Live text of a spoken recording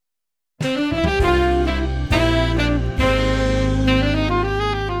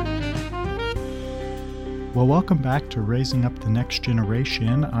Well, welcome back to Raising Up the Next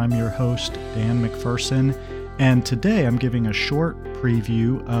Generation. I'm your host, Dan McPherson, and today I'm giving a short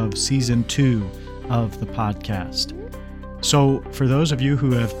preview of Season 2 of the podcast. So, for those of you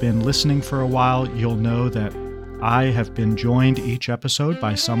who have been listening for a while, you'll know that I have been joined each episode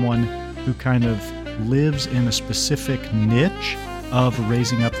by someone who kind of lives in a specific niche of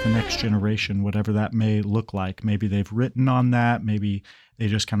raising up the next generation, whatever that may look like. Maybe they've written on that, maybe they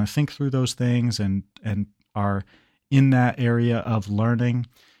just kind of think through those things and are in that area of learning.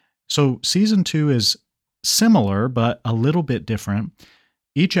 So Season 2 is similar, but a little bit different.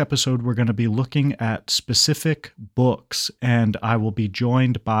 Each episode, we're going to be looking at specific books, and I will be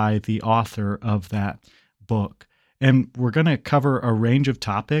joined by the author of that book. And we're going to cover a range of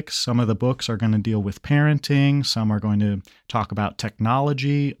topics. Some of the books are going to deal with parenting. Some are going to talk about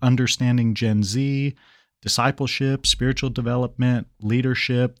technology, understanding Gen Z, discipleship, spiritual development,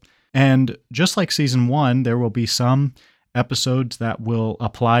 leadership. And just like Season 1, there will be some episodes that will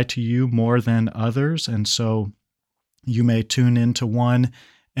apply to you more than others. And so you may tune into one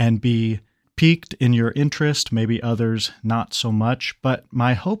and be piqued in your interest, maybe others not so much. But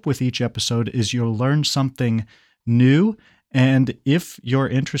my hope with each episode is you'll learn something new. And if your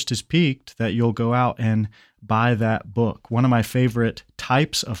interest is piqued, that you'll go out and buy that book. One of my favorite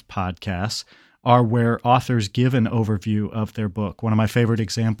types of podcasts are where authors give an overview of their book. One of my favorite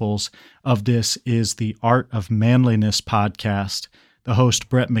examples of this is the Art of Manliness podcast. The host,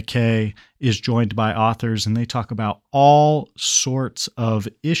 Brett McKay, is joined by authors, and they talk about all sorts of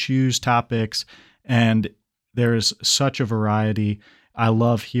issues, topics, and there's such a variety. I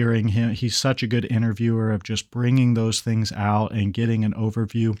love hearing him. He's such a good interviewer of just bringing those things out and getting an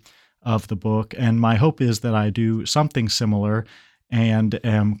overview of the book. And my hope is that I do something similar and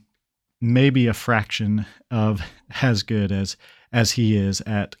am maybe a fraction of as good as he is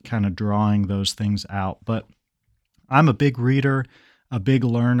at kind of drawing those things out. But I'm a big reader, a big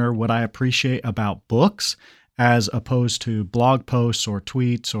learner. What I appreciate about books, as opposed to blog posts or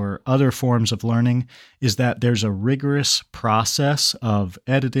tweets or other forms of learning, is that there's a rigorous process of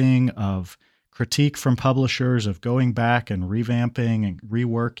editing, of critique from publishers, of going back and revamping and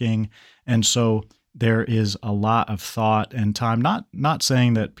reworking. And so there is a lot of thought and time, not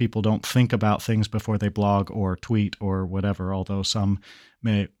saying that people don't think about things before they blog or tweet or whatever, although some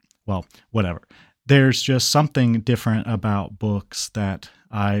may, well, whatever. There's just something different about books that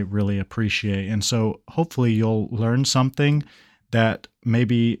I really appreciate. And so hopefully you'll learn something that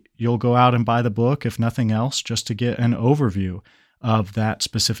maybe you'll go out and buy the book, if nothing else, just to get an overview of that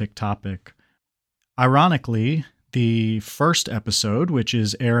specific topic. Ironically, the first episode, which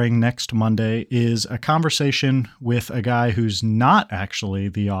is airing next Monday, is a conversation with a guy who's not actually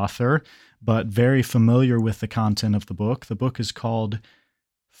the author, but very familiar with the content of the book. The book is called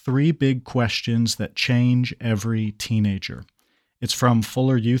 3 Big Questions That Change Every Teenager. It's from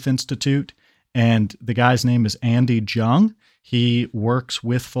Fuller Youth Institute, and the guy's name is Andy Jung. He works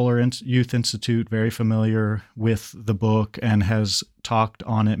with Fuller Youth Institute, very familiar with the book, and has talked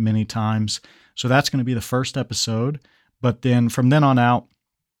on it many times. So that's going to be the first episode. But then from then on out,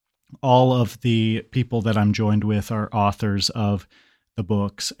 all of the people that I'm joined with are authors of the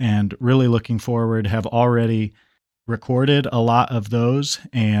books, and really looking forward, have already recorded a lot of those,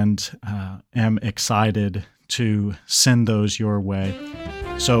 and am excited to send those your way.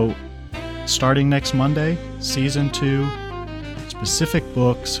 So starting next Monday, Season 2, specific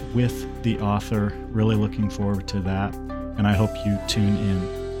books with the author. Really looking forward to that, and I hope you tune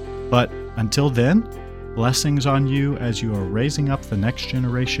in. But until then, blessings on you as you are raising up the next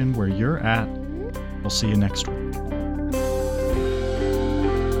generation where you're at. We'll see you next week.